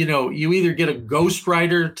 You either get a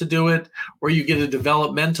ghostwriter to do it, or you get a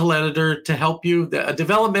developmental editor to help you. A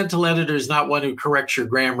developmental editor is not one who corrects your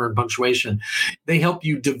grammar and punctuation. They help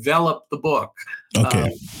you develop the book.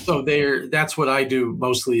 Okay. So that's what I do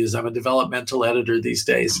mostly. Is I'm a developmental editor these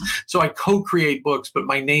days. So I co-create books, but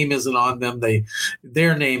my name isn't on them.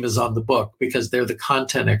 Their name is on the book because they're the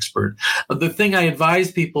content expert. The thing I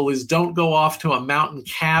advise people is don't go off to a mountain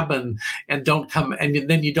cabin and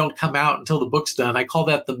then you don't come out until the book's done. I call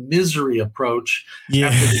that the misery approach. Yeah.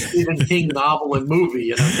 After the Stephen King novel and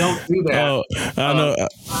movie, don't do that. Oh, I know.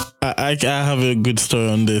 I have a good story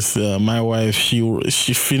on this. My wife,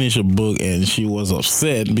 she finished a book and she was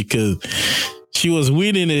upset because she was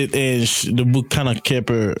reading it and the book kind of kept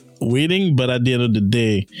her waiting. But at the end of the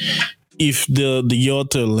day, if the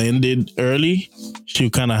author landed early, she'll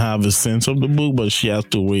kind of have a sense of the book, but she has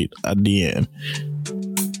to wait at the end.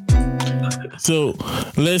 So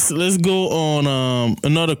let's go on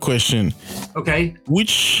another question. Okay.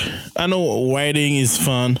 Which I know writing is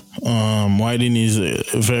fun. Writing is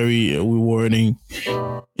very rewarding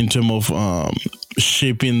in terms of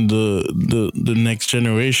shaping the next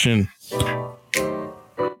generation.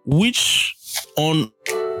 Which one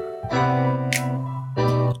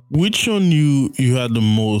you had the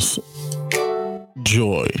most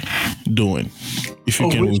joy doing, if you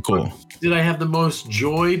can recall? One did I have the most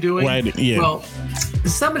joy doing? Right. Yeah. Well,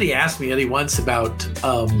 somebody asked me, Eddy, once about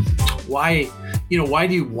why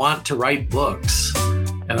do you want to write books?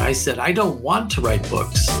 And I said, I don't want to write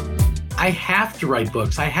books. I have to write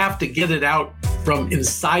books. I have to get it out from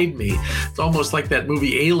inside me. It's almost like that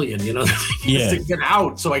movie Alien, to get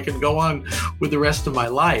out so I can go on with the rest of my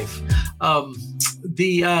life.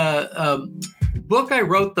 The book I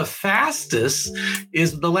wrote the fastest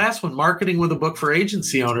is the last one, Marketing with a Book for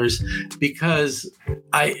Agency Owners, because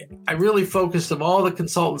I really focused of all the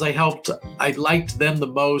consultants I helped. I liked them the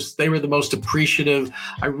most. They were the most appreciative.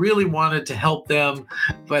 I really wanted to help them,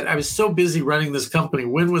 but I was so busy running this company.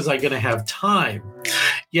 When was I going to have time?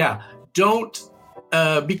 Yeah. Don't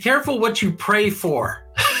be careful what you pray for.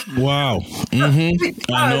 Wow.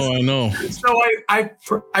 Mm-hmm. I know. So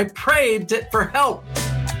I prayed for help.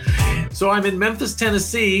 So I'm in Memphis,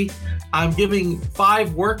 Tennessee. I'm giving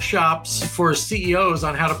 5 workshops for CEOs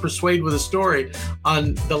on how to persuade with a story.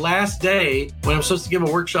 On the last day, when I'm supposed to give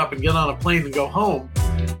a workshop and get on a plane and go home,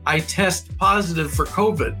 I test positive for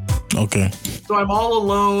COVID. Okay. So I'm all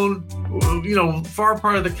alone, far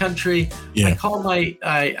part of the country. Yeah. I call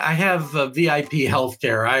I have VIP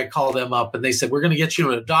healthcare. I call them up and they said, we're going to get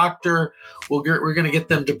you a doctor. We're going to get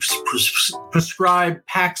them to prescribe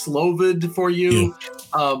Paxlovid for you.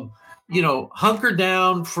 Yeah. Hunker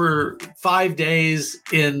down for 5 days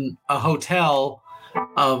in a hotel.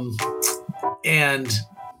 And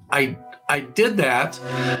I did that.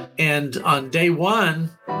 And on day 1,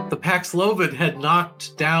 the Paxlovid had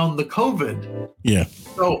knocked down the COVID. Yeah.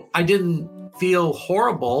 So I didn't feel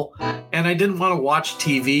horrible and I didn't want to watch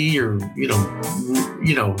TV or,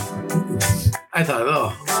 I thought,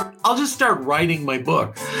 I'll just start writing my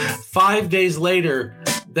book. 5 days later,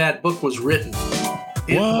 that book was written.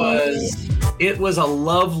 It was a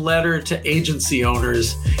love letter to agency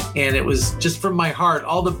owners, and it was just from my heart,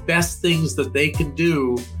 all the best things that they can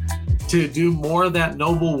do to do more of that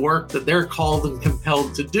noble work that they're called and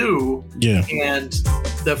compelled to do. Yeah. And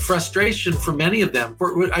the frustration for many of them,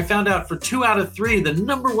 I found out for 2 out of 3, the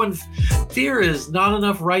number one fear is not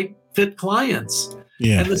enough right fit clients.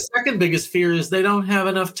 Yeah. And the second biggest fear is they don't have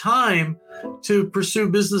enough time to pursue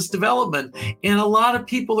business development. And a lot of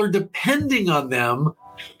people are depending on them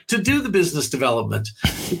to do the business development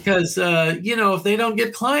because, if they don't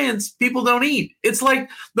get clients, people don't eat. It's like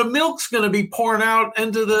the milk's going to be pouring out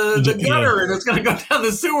into the gutter and it's going to go down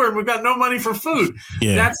the sewer and we've got no money for food.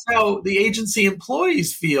 Yeah. That's how the agency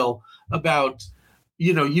employees feel about,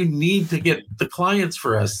 you need to get the clients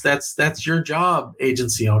for us. That's your job,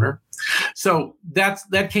 agency owner. So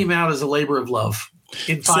that came out as a labor of love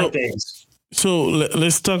in 5 days. So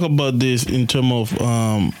let's talk about this in terms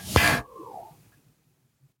of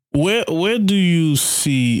where do you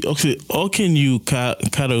see? Okay, how can you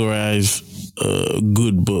categorize a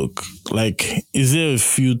good book? Like, is there a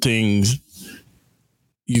few things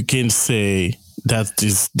you can say that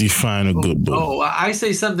define a good book? Oh, I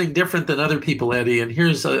say something different than other people, Eddy. And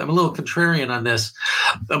I'm a little contrarian on this.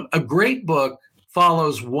 A great book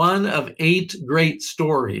follows one of 8 great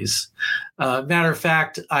stories. Matter of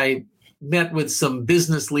fact, I met with some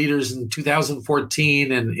business leaders in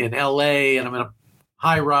 2014 in LA, and I'm in a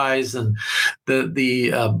high rise, and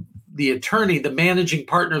the attorney, the managing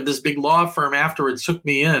partner of this big law firm afterwards took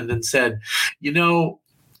me in and said,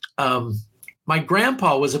 my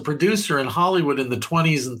grandpa was a producer in Hollywood in the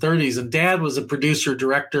 20s and 30s, and dad was a producer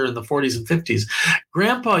director in the 40s and 50s.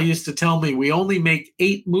 Grandpa used to tell me we only make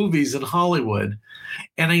 8 movies in Hollywood.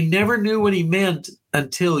 And I never knew what he meant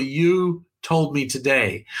until you told me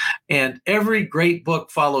today. And every great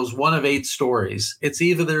book follows one of 8 stories. It's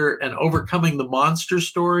either an overcoming the monster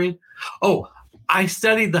story. Oh, I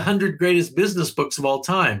studied the 100 greatest business books of all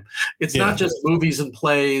time. It's not just movies and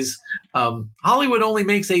plays. Hollywood only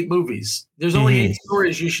makes 8 movies. There's only 8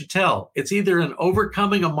 stories you should tell. It's either an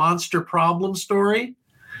overcoming a monster problem story.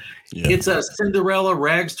 Yeah. It's a Cinderella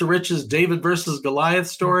rags to riches David versus Goliath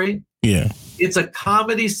story. Yeah. It's a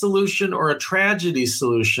comedy solution or a tragedy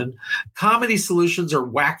solution. Comedy solutions are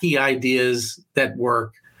wacky ideas that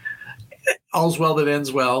work. All's well that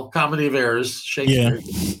ends well. Comedy of errors, Shakespeare.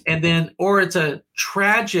 Yeah. And then, or it's a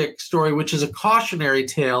tragic story, which is a cautionary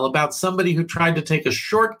tale about somebody who tried to take a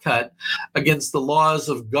shortcut against the laws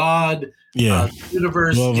of God,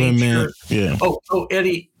 universe, nature. Yeah. Oh,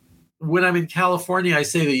 Eddie. When I'm in California, I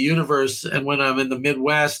say the universe, and when I'm in the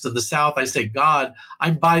Midwest and the South, I say God.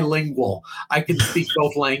 I'm bilingual. I can speak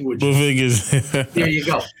both languages. There you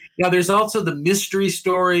go. Now, there's also the mystery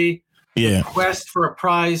story, the quest for a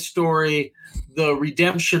prize story, the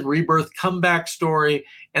redemption, rebirth, comeback story,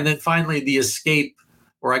 and then finally the escape,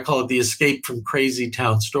 or I call it the escape from crazy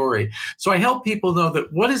town story. So I help people know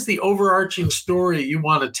that what is the overarching story you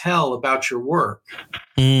want to tell about your work?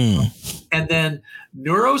 And then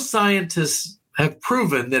neuroscientists have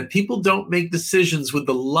proven that people don't make decisions with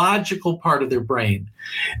the logical part of their brain.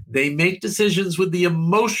 They make decisions with the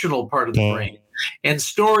emotional part of the brain. And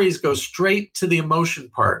stories go straight to the emotion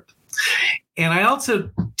part. And I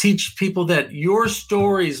also teach people that your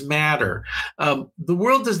stories matter. The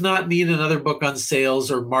world does not need another book on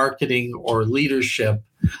sales or marketing or leadership.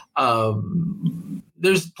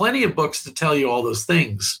 There's plenty of books to tell you all those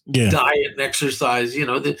things. Diet and exercise,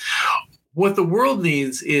 what the world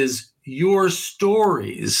needs is your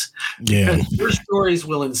stories, because your stories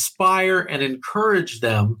will inspire and encourage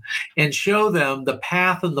them and show them the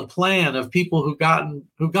path and the plan of people who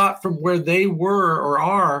got from where they were or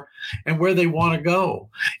are and where they want to go.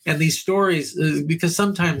 And these stories, because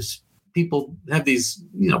sometimes people have these,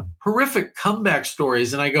 horrific comeback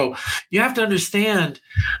stories. And I go, you have to understand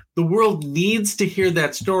the world needs to hear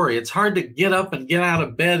that story. It's hard to get up and get out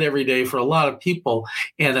of bed every day for a lot of people.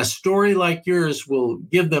 And a story like yours will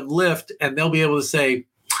give them lift, and they'll be able to say,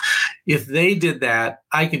 if they did that,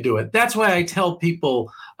 I can do it. That's why I tell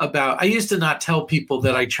people I used to not tell people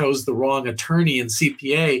that I chose the wrong attorney in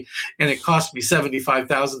CPA and it cost me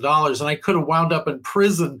 $75,000 and I could have wound up in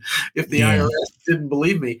prison if the IRS didn't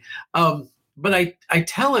believe me. But I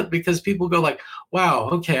tell it because people go like, wow,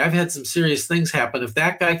 okay, I've had some serious things happen. If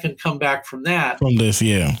that guy can come back from this,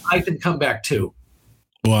 I can come back too.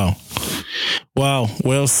 Wow.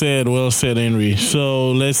 Well said, Henry.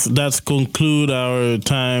 So let's conclude our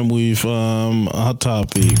time with our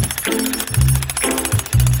topic.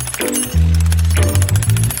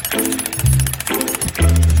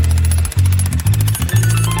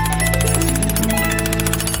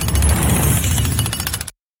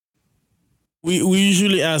 We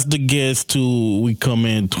usually ask the guests to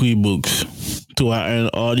recommend 3 books to our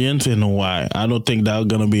audience, and why. I don't think that's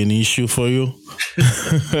gonna be an issue for you.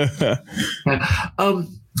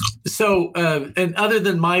 And other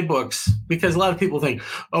than my books, because a lot of people think,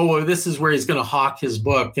 oh, well, this is where he's going to hawk his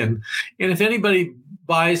book. And if anybody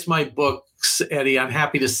buys my books, Eddie, I'm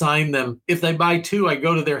happy to sign them. If they buy 2, I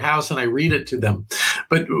go to their house and I read it to them.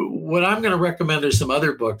 But what I'm going to recommend are some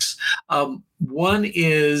other books. One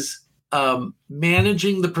is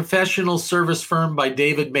Managing the Professional Service Firm by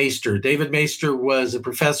David Maister. David Maister was a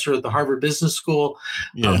professor at the Harvard Business School.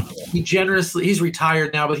 He's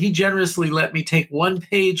retired now, but he generously let me take 1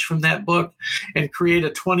 page from that book and create a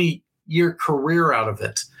 20-year career out of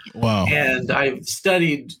it. Wow. And I've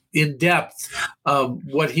studied in depth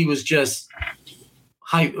what he was just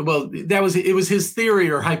it was his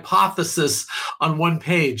theory or hypothesis on 1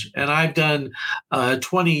 page. And I've done a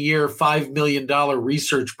 20-year, $5 million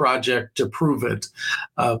research project to prove it.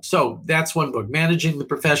 So that's one book, Managing the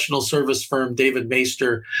Professional Service Firm, David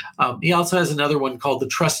Maister. He also has another one called The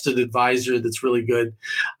Trusted Advisor that's really good.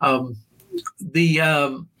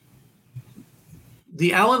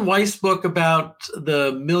 The Alan Weiss book about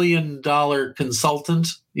the $1 million consultant,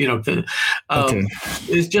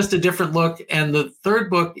 is just a different look. And the third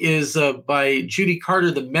book is by Judy Carter,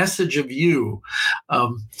 The Message of You. A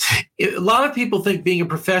lot of people think being a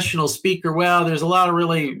professional speaker, well, there's a lot of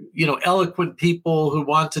really, eloquent people who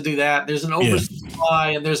want to do that. There's an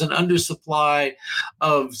oversupply and there's an undersupply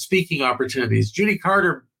of speaking opportunities. Judy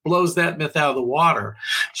Carter blows that myth out of the water.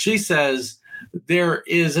 She says, there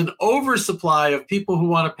is an oversupply of people who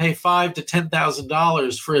want to pay $5,000 to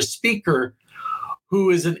 $10,000 for a speaker who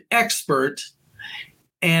is an expert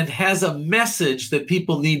and has a message that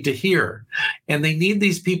people need to hear. And they need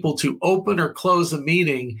these people to open or close a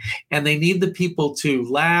meeting, and they need the people to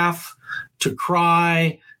laugh, to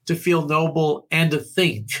cry, to feel noble, and to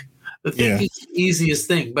think. The thinking is the easiest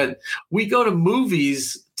thing, but we go to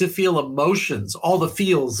movies to feel emotions, all the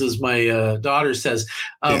feels, as my daughter says.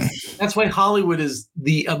 That's why Hollywood is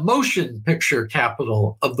the emotion picture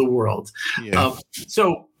capital of the world.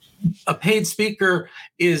 So a paid speaker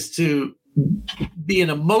is to be an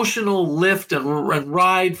emotional lift and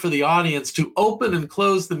ride for the audience to open and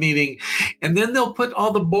close the meeting. And then they'll put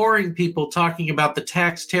all the boring people talking about the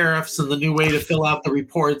tax tariffs and the new way to fill out the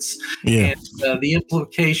reports and the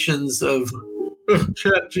implications of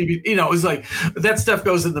ChatGPT. It's like that stuff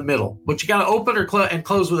goes in the middle, but you got to open or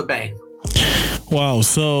close with a bang. Wow.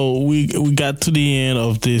 So we got to the end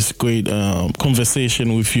of this great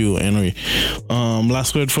conversation with you, Henry.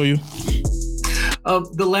 Last word for you.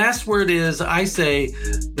 The last word is, I say,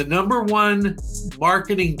 the number one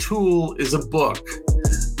marketing tool is a book.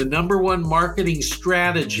 The number one marketing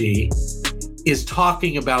strategy is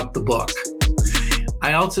talking about the book.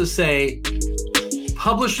 I also say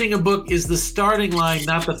publishing a book is the starting line,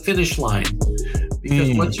 not the finish line.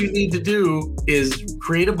 Because what you need to do is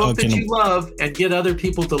create a book that you love and get other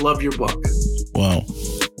people to love your book. Wow.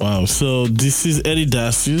 So this is Eddy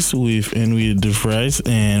Dacius with Henry DeVries,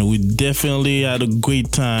 and we definitely had a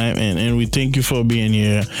great time. And Henry, thank you for being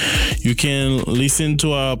here. You can listen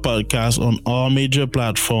to our podcast on all major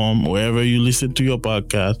platforms, wherever you listen to your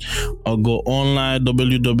podcast, or go online,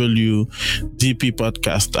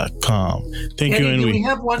 www.dppodcast.com. Thank you, Henry. Do we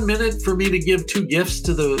have 1 minute for me to give 2 gifts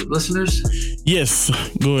to the listeners? Yes,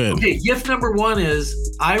 go ahead. Okay, gift number 1 is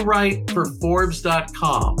I write for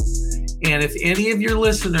Forbes.com. And if any of your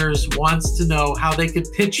listeners wants to know how they could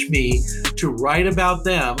pitch me to write about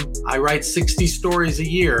them, I write 60 stories a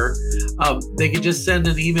year. They could just send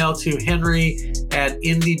an email to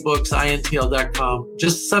henry@indiebooksintl.com.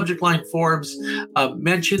 Just subject line Forbes,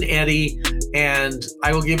 mention Eddy, and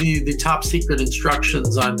I will give you the top secret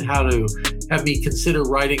instructions on how to have me consider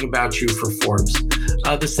writing about you for Forbes.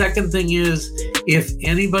 The second thing is, if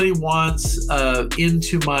anybody wants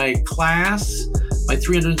into my class, my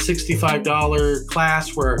 $365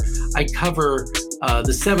 class where I cover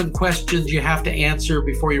the 7 questions you have to answer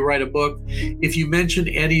before you write a book. If you mention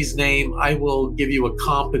Eddy's name, I will give you a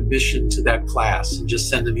comp admission to that class, and just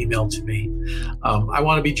send an email to me. I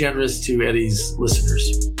want to be generous to Eddy's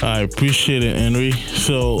listeners. I appreciate it, Henry.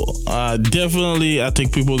 So definitely, I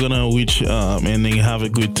think people are going to reach and they have a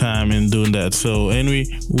good time in doing that. So Henry,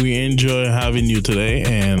 we enjoy having you today,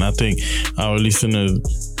 and I think our listeners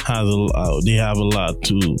they have a lot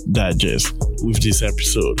to digest with this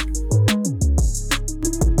episode.